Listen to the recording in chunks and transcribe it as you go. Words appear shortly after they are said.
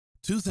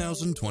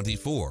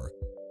2024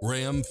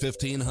 Ram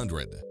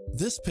 1500.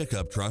 This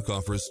pickup truck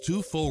offers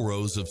 2 full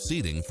rows of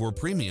seating for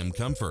premium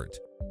comfort.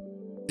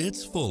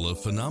 It's full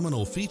of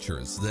phenomenal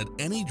features that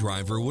any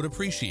driver would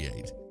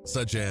appreciate,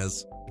 such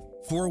as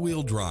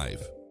 4-wheel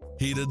drive,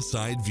 heated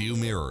side view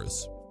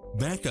mirrors,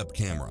 backup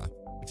camera,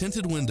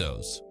 tinted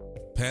windows,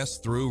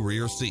 pass-through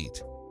rear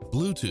seat,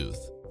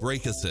 Bluetooth,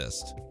 brake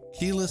assist,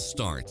 keyless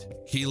start,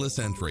 keyless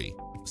entry,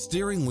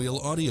 steering wheel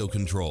audio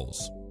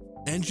controls,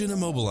 engine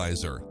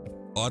immobilizer,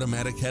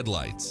 automatic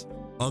headlights,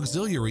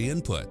 auxiliary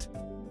input,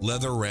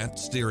 leather-wrapped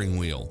steering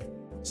wheel,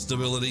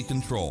 stability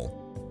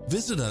control.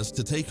 Visit us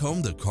to take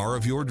home the car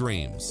of your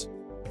dreams.